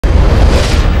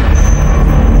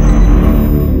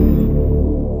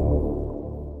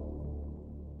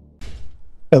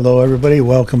Hello everybody,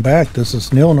 welcome back. This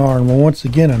is Nilnyar and we're once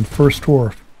again in First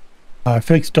Dwarf. I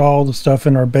fixed all the stuff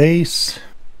in our base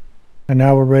and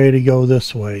now we're ready to go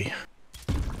this way.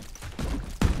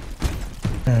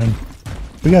 And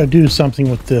we got to do something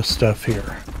with this stuff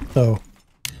here. So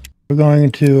we're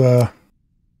going to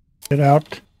get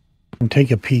out and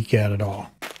take a peek at it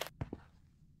all.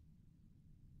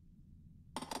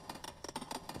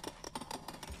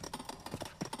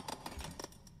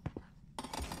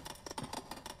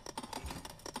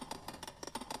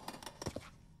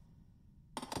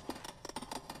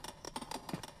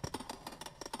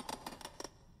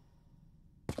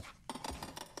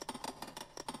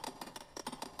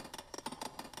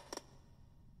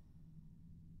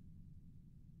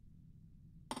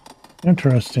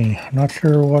 Interesting. Not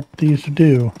sure what these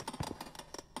do.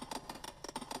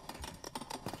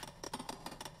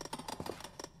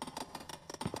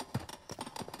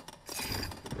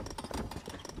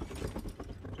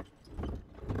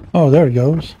 Oh, there it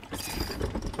goes.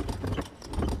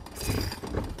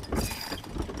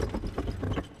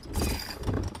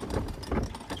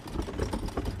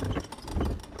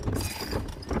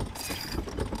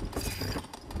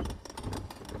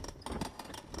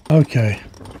 Okay.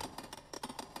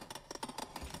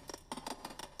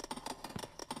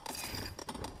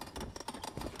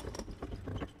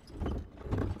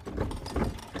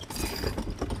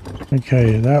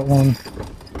 Okay, that one.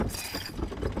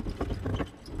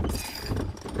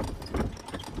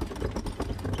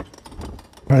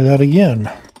 Try that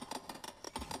again.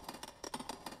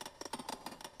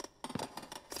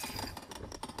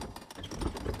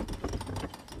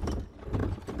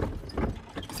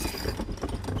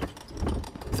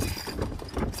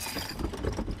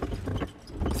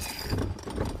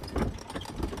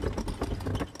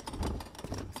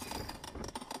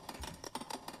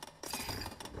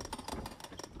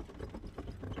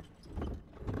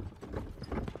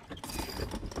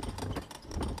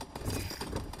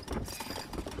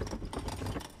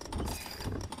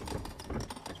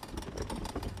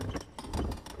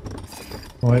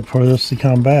 Wait for this to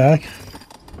come back.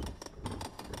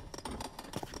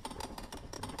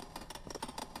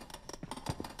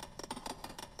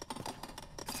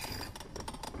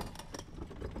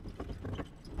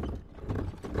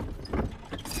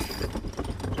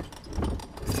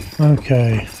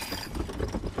 Okay.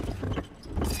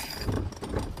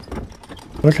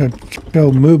 Wish I'd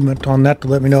show movement on that to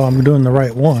let me know I'm doing the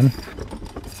right one.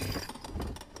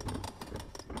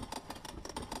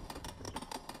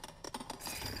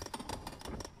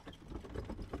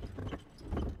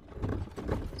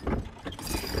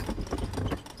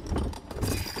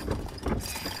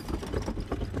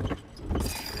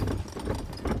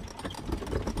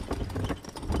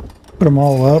 Put them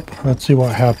all up. Let's see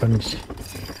what happens.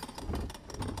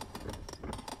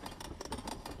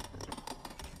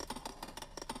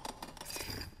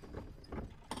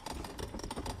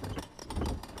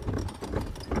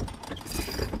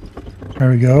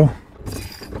 There we go.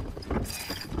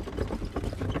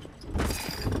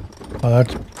 Oh,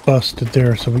 that's busted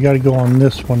there, so we got to go on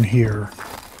this one here.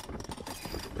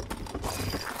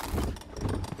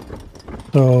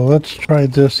 So let's try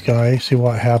this guy, see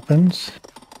what happens.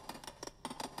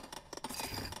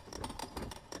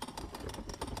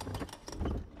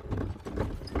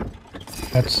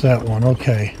 That's that one,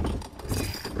 okay.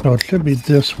 So it should be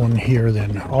this one here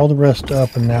then. All the rest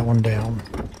up and that one down.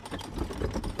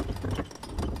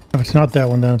 If it's not that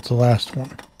one, then it's the last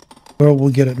one. Well,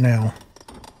 we'll get it now.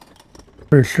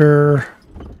 For sure.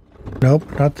 Nope,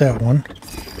 not that one.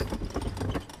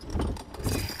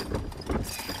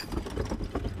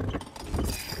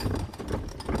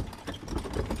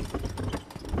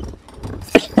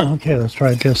 Okay, let's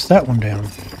try just that one down.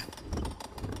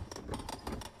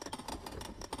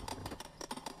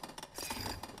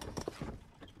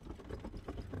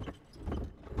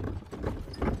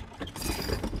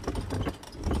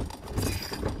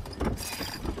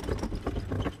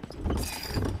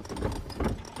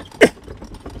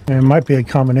 It might be a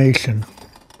combination.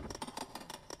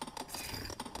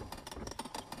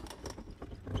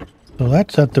 So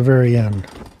that's at the very end.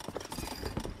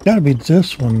 Gotta be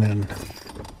this one then.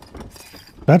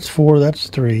 That's 4, that's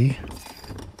 3.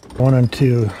 1 and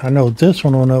 2. I know this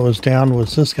one when it was down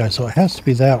was this guy, so it has to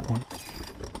be that one.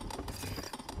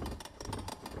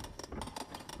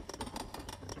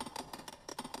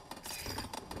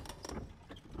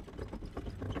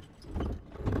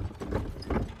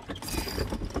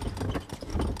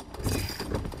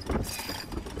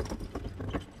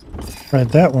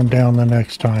 Write that one down the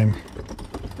next time.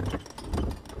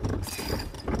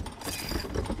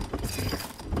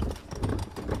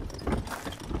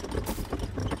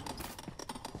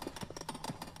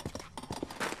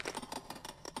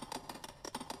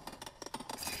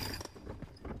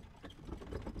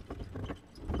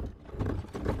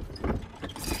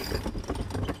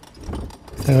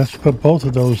 Okay, let's put both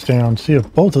of those down. See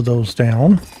if both of those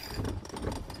down.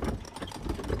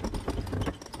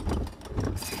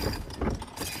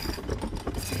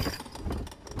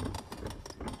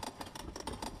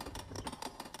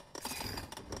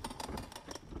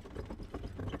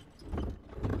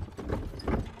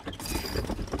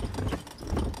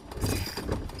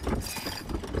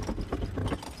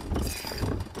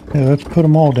 Okay, let's put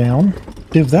them all down.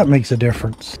 See if that makes a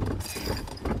difference.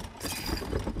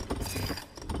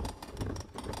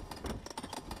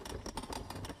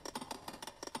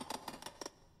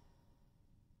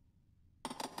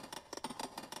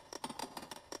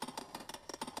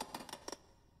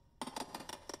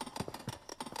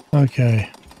 Okay,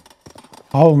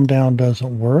 all of them down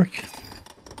doesn't work.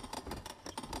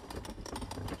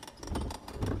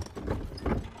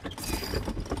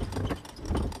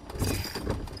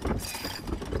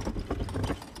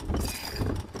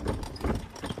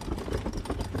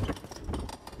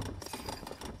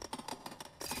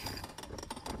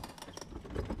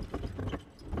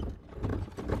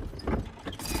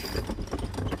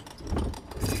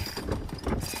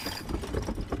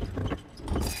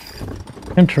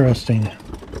 Interesting.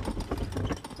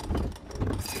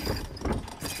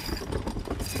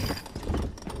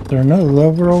 Is there another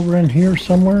lever over in here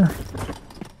somewhere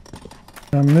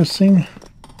I'm missing?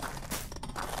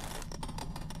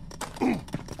 I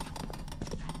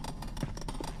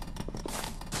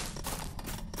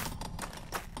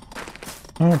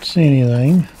don't see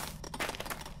anything.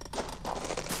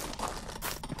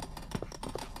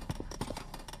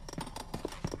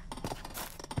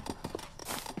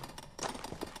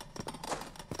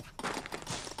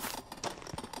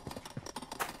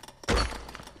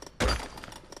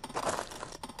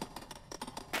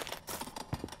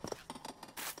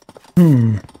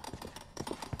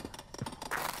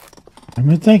 Let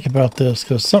me think about this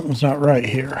because something's not right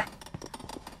here.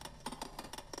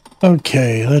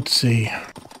 Okay, let's see.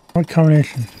 What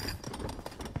combination?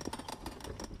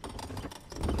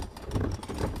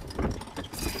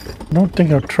 I don't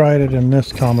think I've tried it in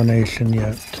this combination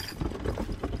yet.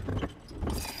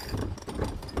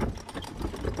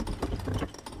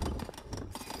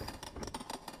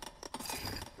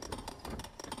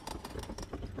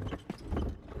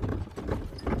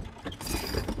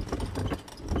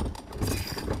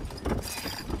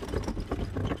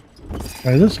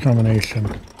 Try this combination.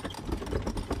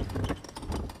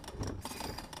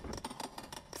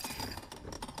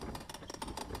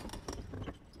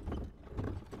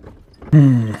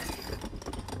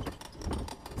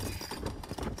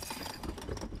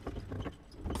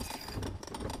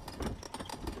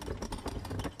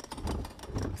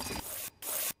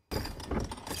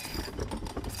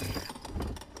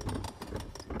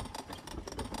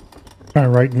 Trying to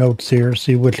write notes here,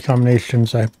 see which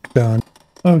combinations I've done.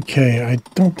 Okay, I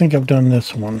don't think I've done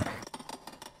this one.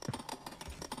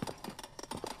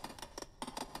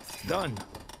 Done.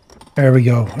 There we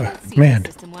go. Man. The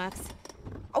system works.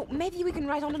 Oh, maybe we can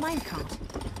ride on a minecart.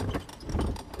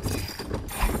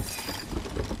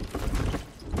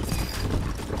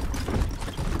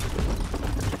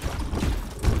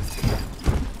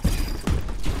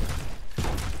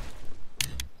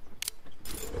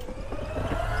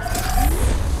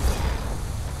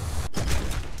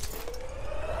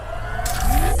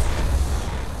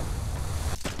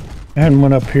 I hadn't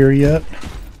went up here yet.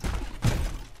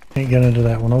 Can't get into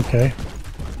that one, okay.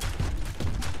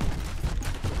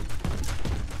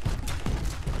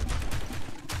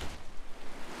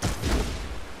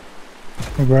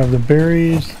 We'll grab the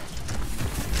berries.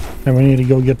 And we need to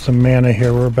go get some mana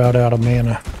here. We're about out of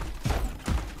mana.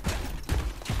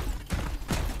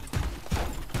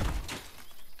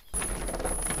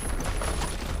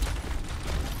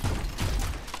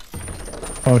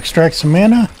 I'll extract some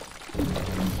mana.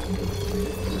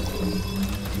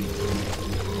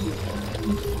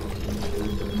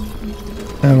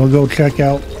 And we'll go check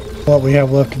out what we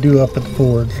have left to do up at the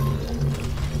forge.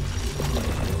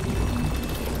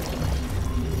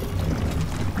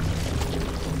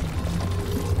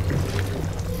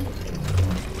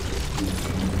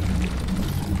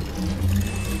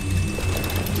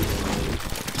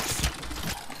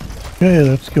 Okay,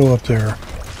 let's go up there.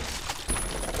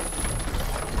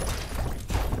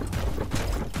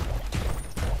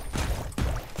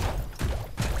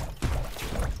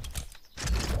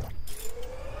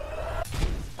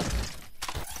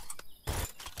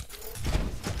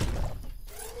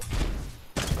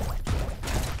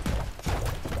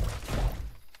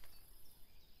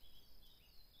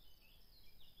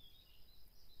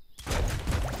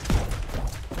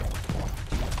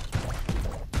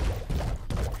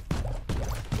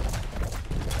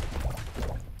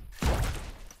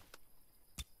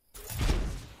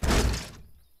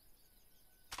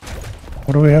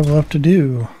 What do we have left to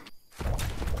do?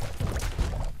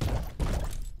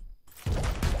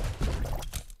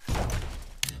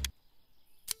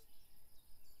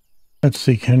 Let's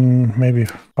see, can maybe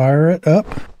fire it up?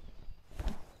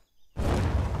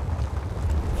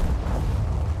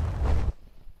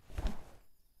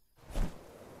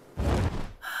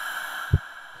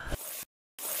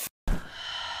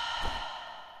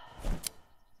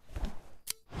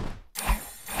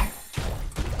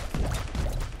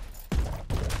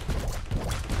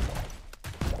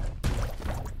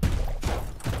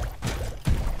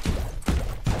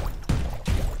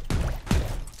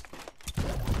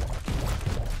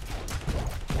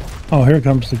 Oh, here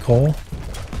comes the coal.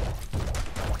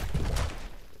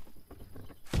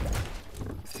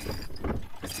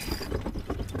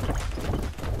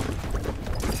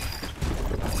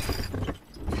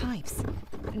 Pipes.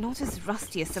 Not as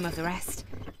rusty as some of the rest.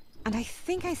 And I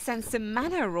think I sense some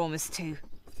mana aromas too.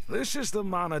 This is the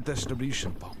mana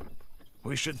distribution pump.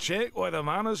 We should check why the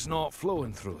mana's not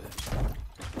flowing through it.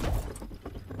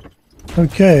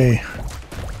 Okay.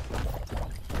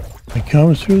 It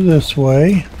comes through this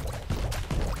way.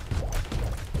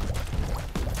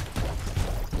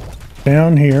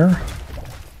 Down here.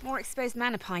 More exposed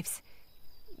mana pipes.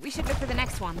 We should look for the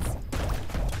next ones.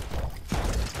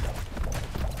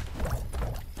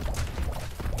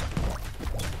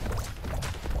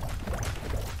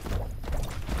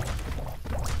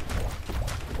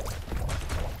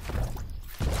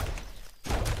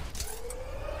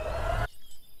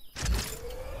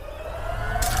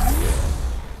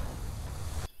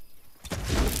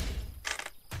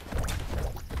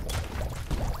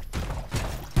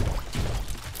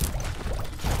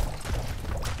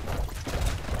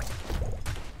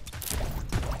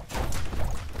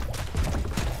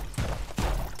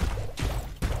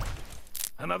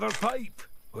 Another pipe.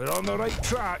 We're on the right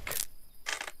track.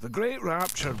 The Great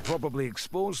Rapture probably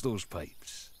exposed those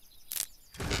pipes.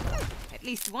 At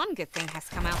least one good thing has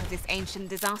come out of this ancient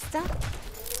disaster.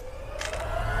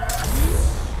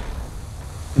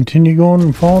 Continue going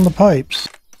and follow the pipes.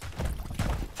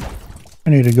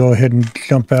 I need to go ahead and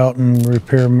jump out and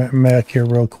repair mech here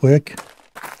real quick.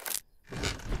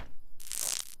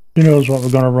 Who knows what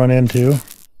we're going to run into.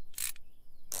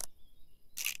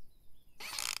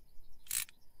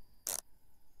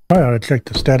 Probably ought to check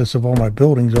the status of all my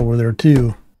buildings over there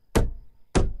too.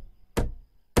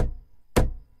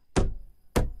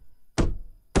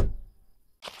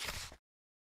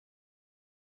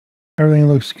 Everything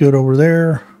looks good over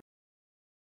there.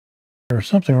 There's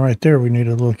something right there we need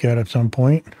to look at some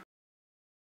point.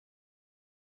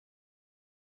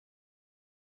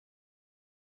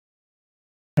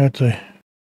 That's a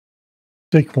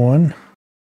thick one.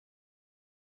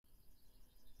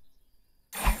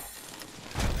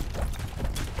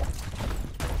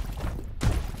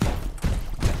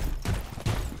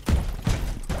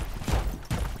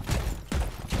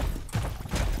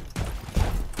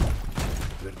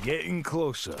 Getting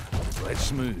closer.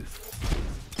 Let's move.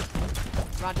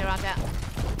 Roger, roger.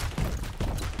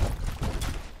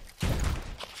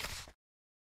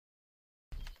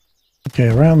 Okay,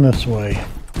 around this way.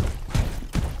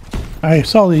 I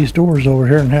saw these doors over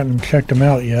here and hadn't checked them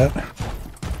out yet.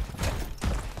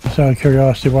 Just out of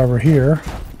curiosity while we're here.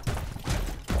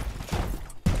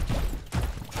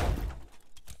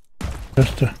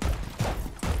 Just a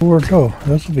door. Oh,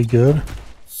 this will be good.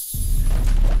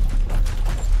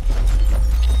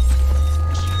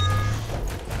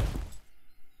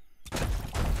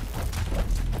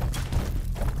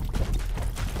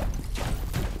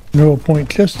 No point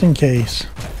just in case.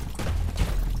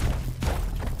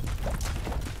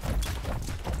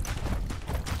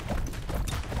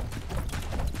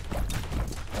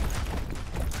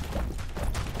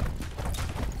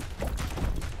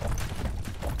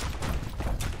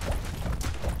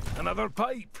 Another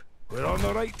pipe. We're on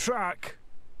the right track.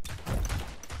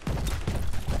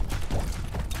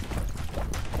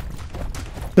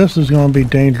 This is going to be a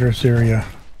dangerous area.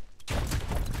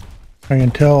 I can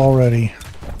tell already.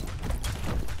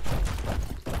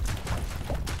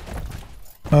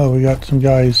 Oh, we got some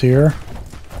guys here.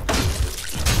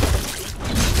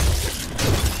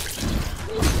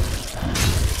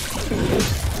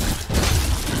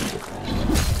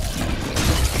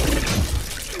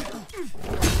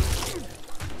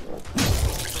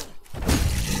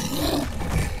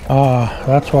 Ah,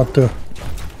 that's what the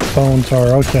bones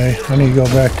are. Okay, I need to go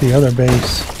back to the other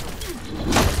base.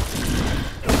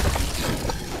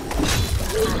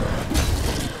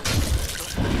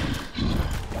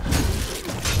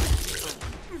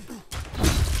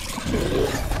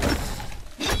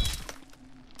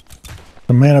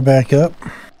 The mana back up.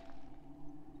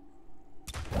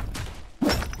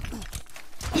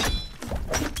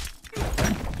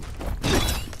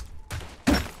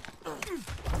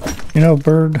 You know,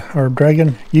 bird or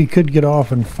dragon, you could get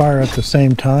off and fire at the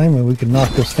same time and we could knock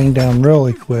this thing down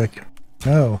really quick.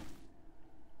 No.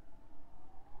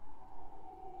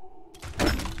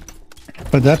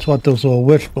 But that's what those little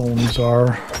wishbones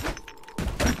are.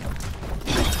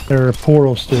 They're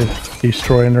portals to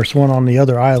destroy, and there's one on the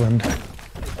other island.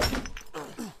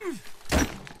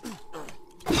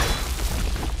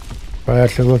 If I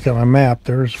actually look at my map,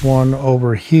 there's one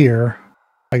over here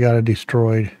I got it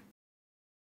destroyed.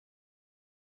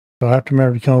 So I have to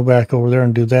remember to come back over there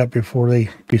and do that before they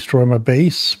destroy my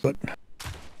base, but...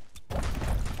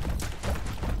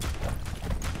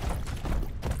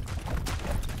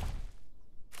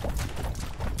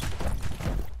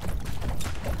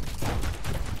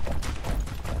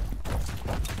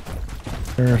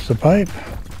 There's the pipe.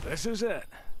 This is it.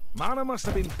 Mana must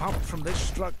have been pumped from this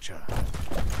structure.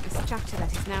 A structure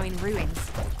that is now in ruins.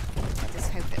 Let us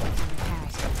hope that we can repair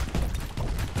it.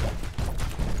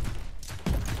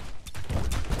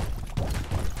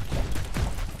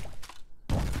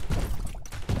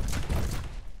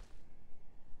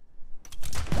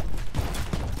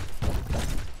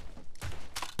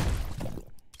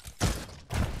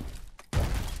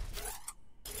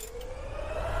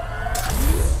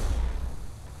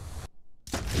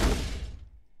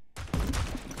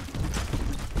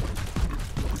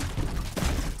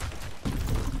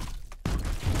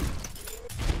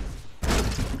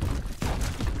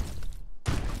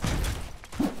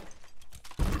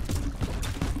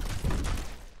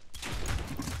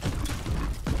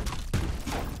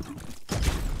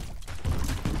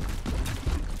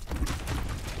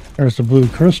 There's the blue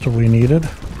crystal we needed.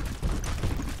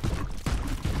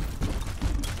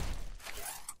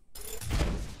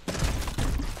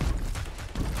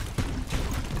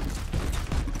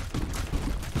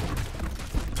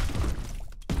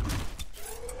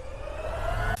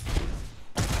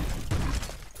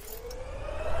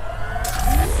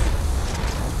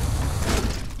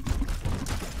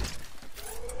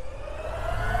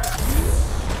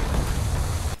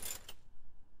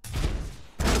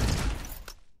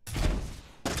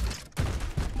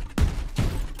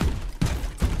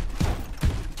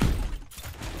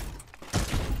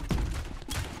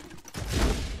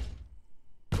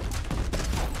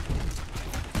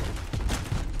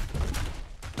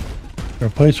 Is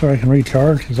there a place where I can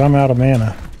recharge? Because I'm out of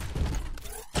mana.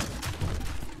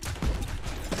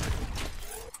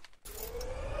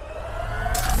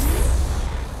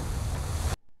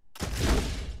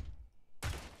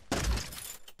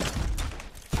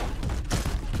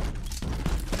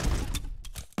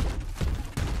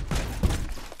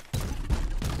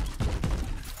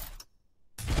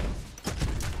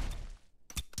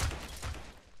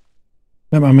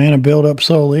 Let my mana build up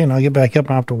slowly and I'll get back up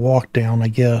and I'll have to walk down, I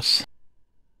guess.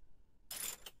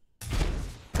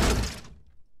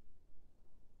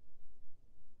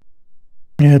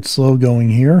 Yeah, it's slow going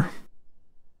here.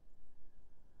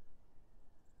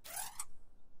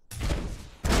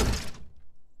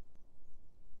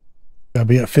 Gotta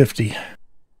be at 50.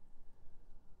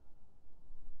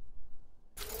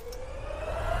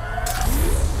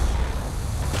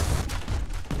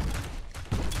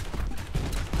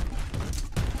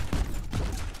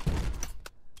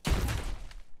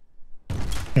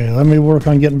 Okay, let me work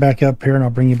on getting back up here and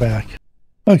I'll bring you back.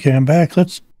 Okay, I'm back.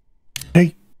 Let's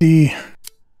take the...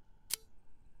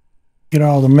 get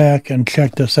all the mech and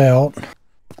check this out.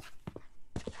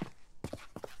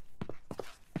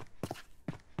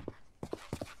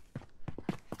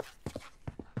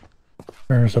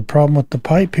 There's a problem with the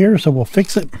pipe here, so we'll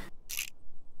fix it.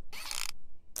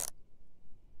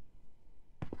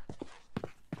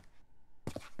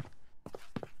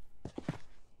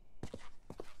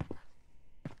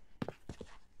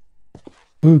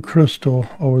 Blue crystal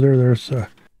over there. There's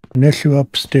an issue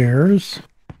upstairs.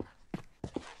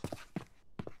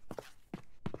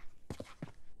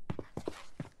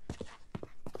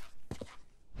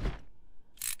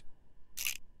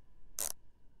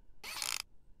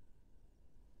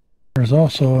 There's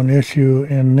also an issue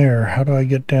in there. How do I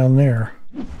get down there?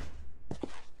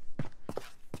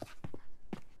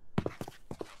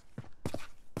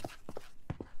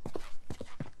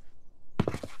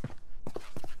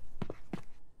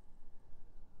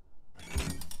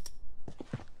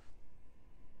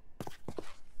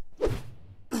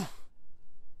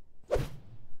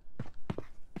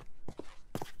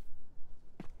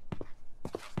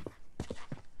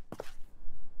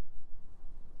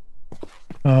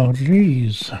 Oh,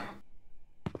 geez.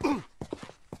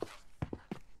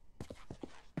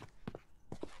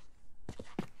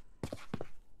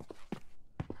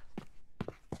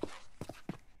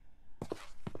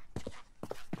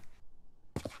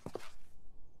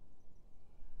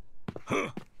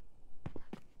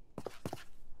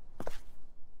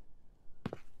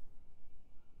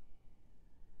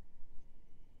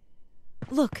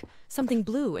 Look, something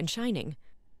blue and shining.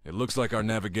 It looks like our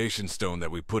navigation stone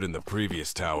that we put in the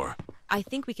previous tower. I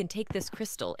think we can take this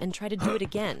crystal and try to do it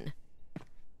again.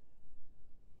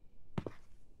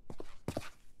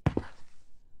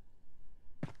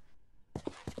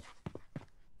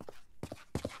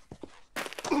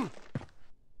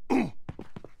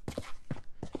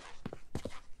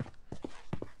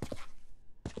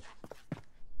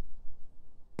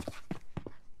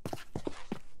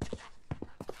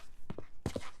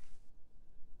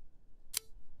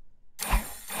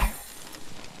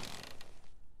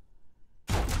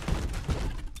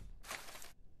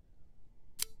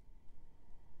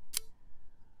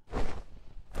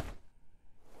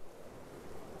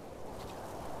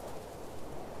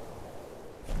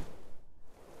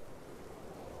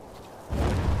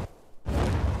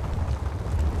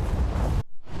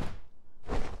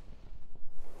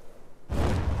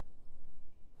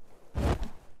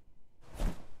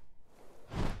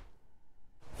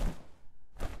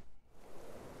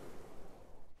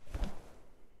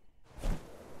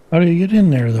 How do you get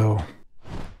in there, though?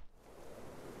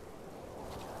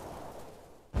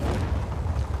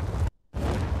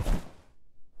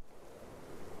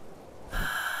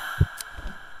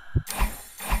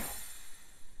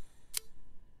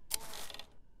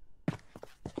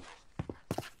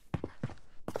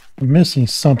 I'm missing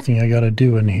something I gotta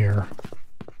do in here.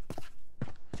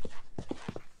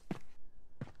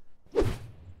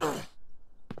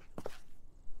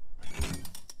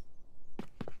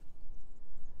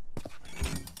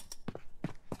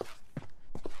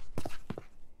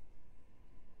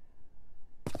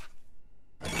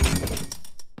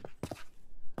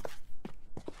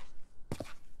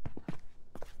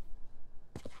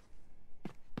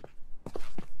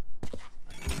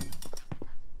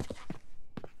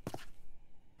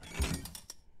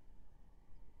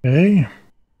 Okay.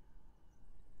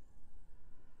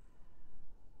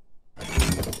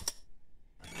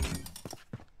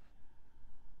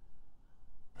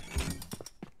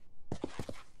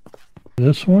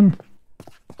 This one.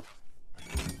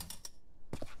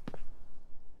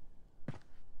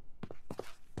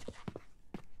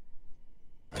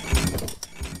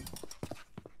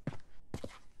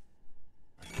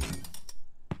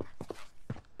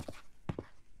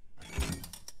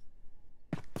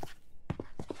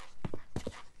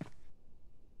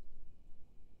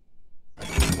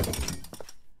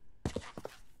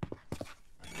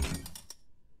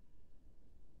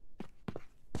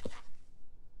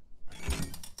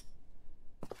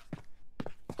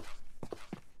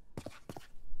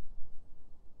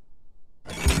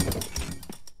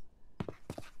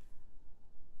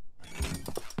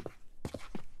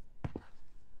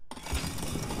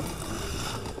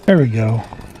 There we go.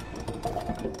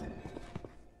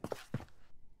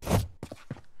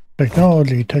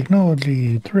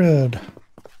 Technology, thread.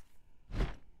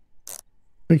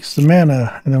 Fix the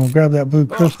mana, and then we'll grab that blue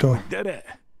crystal. Oh, we did it.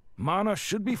 Mana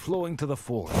should be flowing to the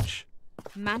forge.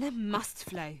 Mana must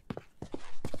flow.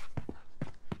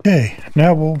 Okay,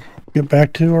 now we'll get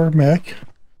back to our mech.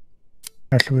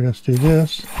 Actually, let's do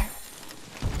this.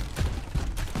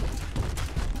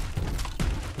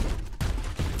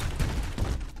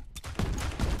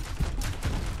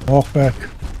 Walk back.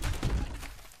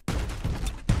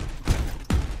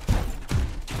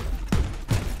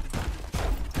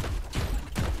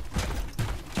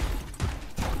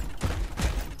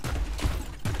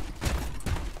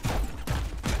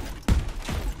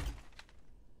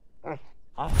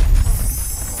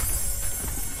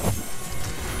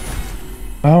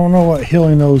 I don't know what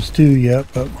healing those do yet,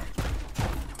 but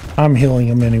I'm healing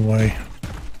them anyway.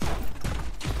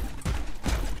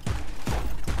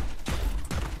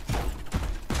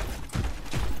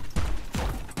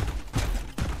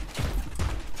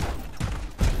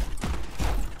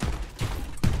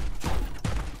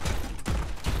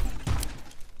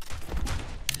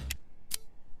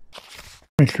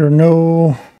 Make sure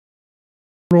no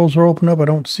rolls are open up. I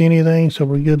don't see anything, so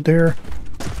we're good there.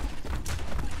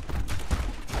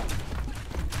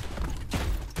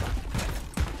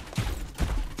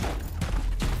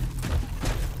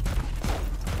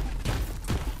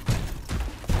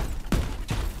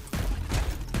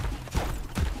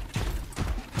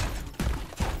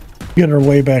 Get our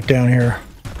way back down here.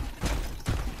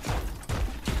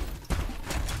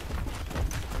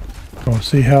 We'll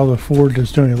see how the forge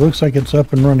is doing. It looks like it's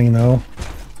up and running though.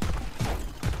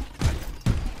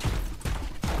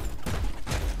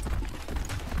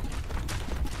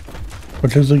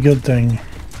 Which is a good thing.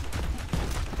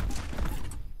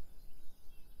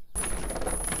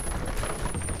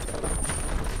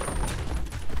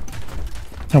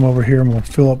 Come over here and we'll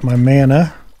fill up my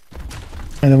mana.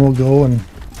 And then we'll go and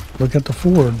look at the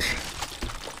forge.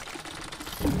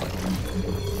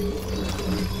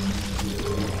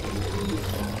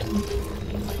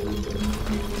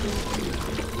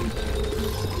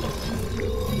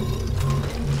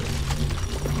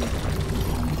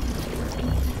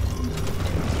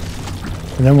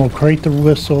 And then we'll crate the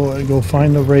whistle and go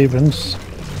find the ravens.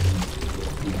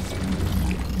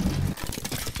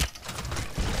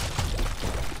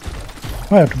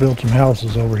 I have to build some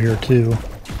houses over here too.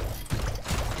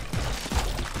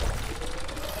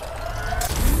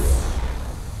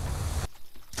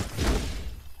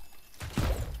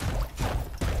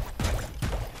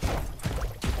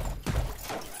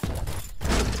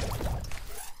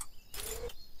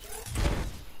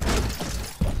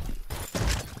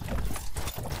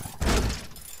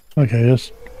 Okay,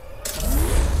 just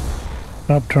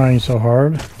stop trying so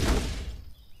hard.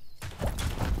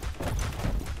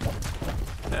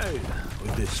 Now,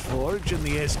 with this forge and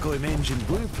the Escom engine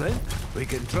blueprint, we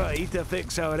can try to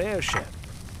fix our airship.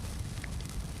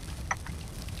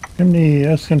 In the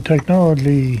Escom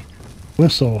technology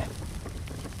whistle.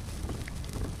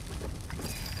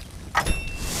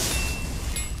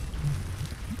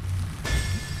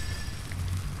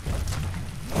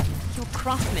 Your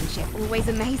craftsmanship always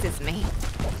amazes me.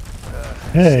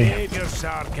 Hey. Save your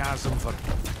sarcasm for...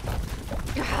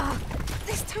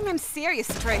 This time I'm serious,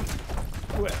 True.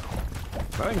 Well,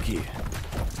 thank you.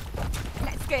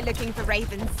 Let's go looking for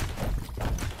ravens.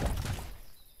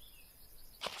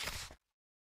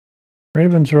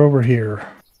 Ravens are over here.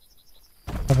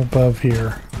 Up above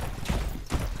here.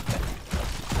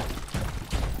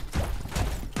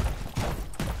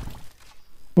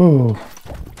 Whoa.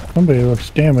 Somebody looks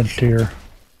damaged here.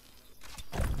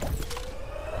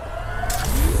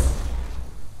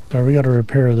 Sorry, we gotta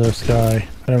repair this guy.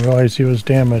 I didn't realize he was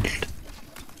damaged.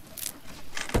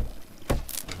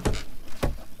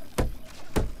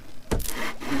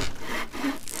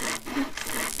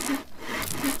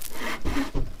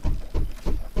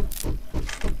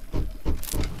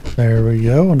 There we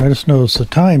go, and I just noticed the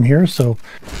time here, so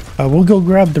we'll go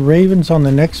grab the ravens on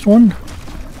the next one.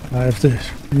 If they're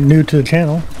new to the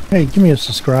channel, hey, give me a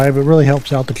subscribe. It really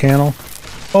helps out the channel.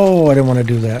 Oh, I didn't want to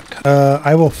do that.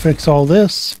 I will fix all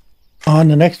this. On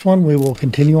the next one, we will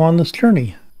continue on this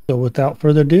journey. So without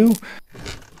further ado,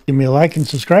 give me a like and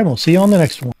subscribe. We'll see you on the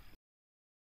next one.